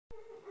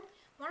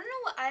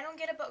I don't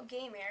get about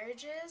gay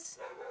marriages.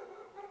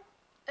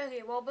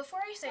 Okay, well, before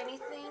I say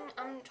anything,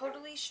 I'm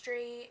totally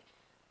straight.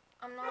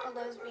 I'm not a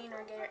lesbian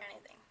or gay or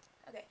anything.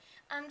 Okay,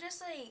 I'm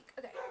just like,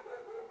 okay.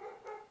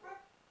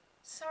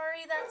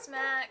 Sorry, that's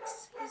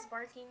Max. He's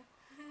barking.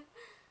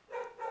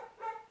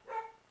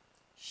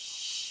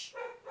 Shh.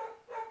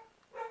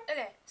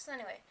 Okay, so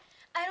anyway,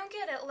 I don't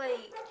get it,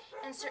 like,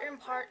 in certain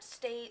parts,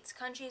 states,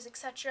 countries,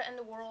 etc. in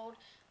the world,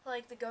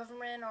 like the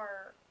government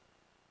or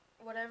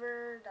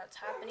whatever that's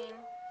happening,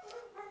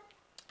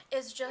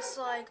 is just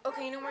like,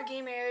 okay, no more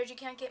gay marriage, you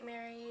can't get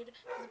married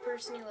to the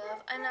person you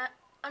love, and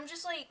I'm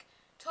just like,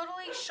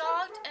 totally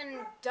shocked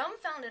and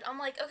dumbfounded. I'm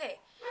like, okay,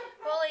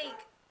 well,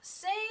 like,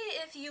 say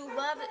if you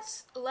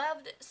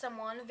loved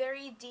someone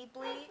very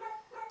deeply,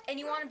 and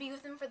you want to be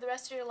with them for the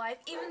rest of your life,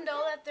 even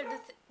though that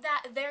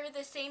they're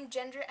the same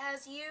gender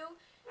as you,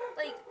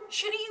 like,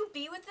 shouldn't you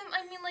be with them?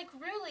 I mean, like,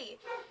 really,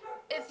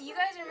 if you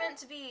guys are meant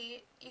to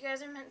be, you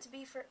guys are meant to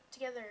be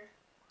together.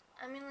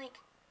 I mean, like,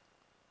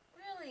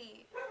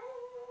 really.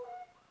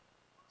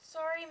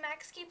 Sorry,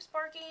 Max keeps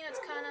barking. It's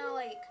kind of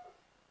like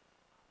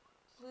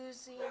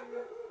losing.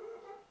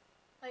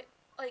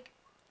 Like,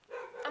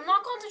 I'm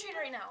not concentrating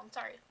right now. I'm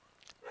sorry.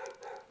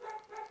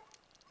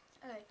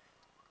 Okay.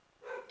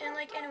 And,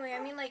 like, anyway,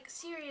 I mean, like,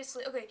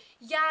 seriously, okay,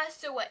 yeah,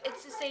 so what,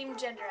 it's the same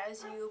gender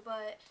as you,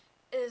 but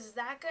is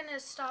that gonna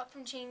stop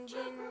from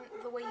changing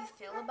the way you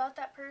feel about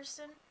that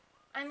person?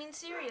 I mean,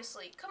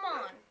 seriously, come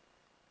on.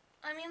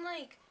 I mean,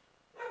 like,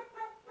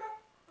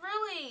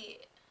 really?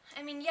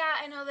 I mean, yeah,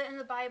 I know that in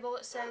the Bible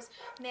it says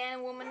man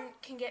and woman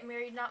can get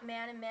married, not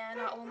man and man,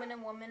 not woman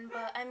and woman,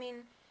 but, I mean,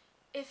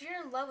 if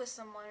you're in love with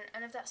someone,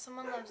 and if that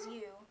someone loves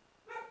you,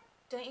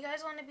 don't you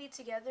guys want to be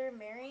together,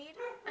 married?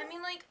 I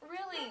mean, like,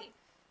 really?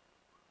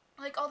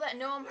 Like, all that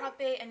no, I'm Prop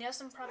 8 and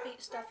yes, I'm Prop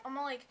 8 stuff. I'm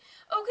all like,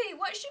 okay,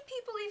 what should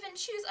people even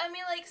choose? I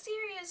mean, like,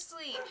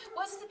 seriously,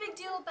 what's the big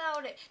deal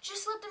about it?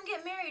 Just let them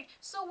get married.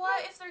 So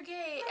what if they're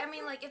gay? I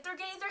mean, like, if they're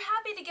gay, they're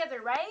happy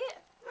together, right?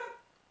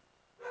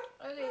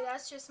 Okay,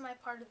 that's just my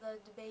part of the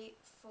debate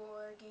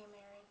for gay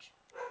marriage.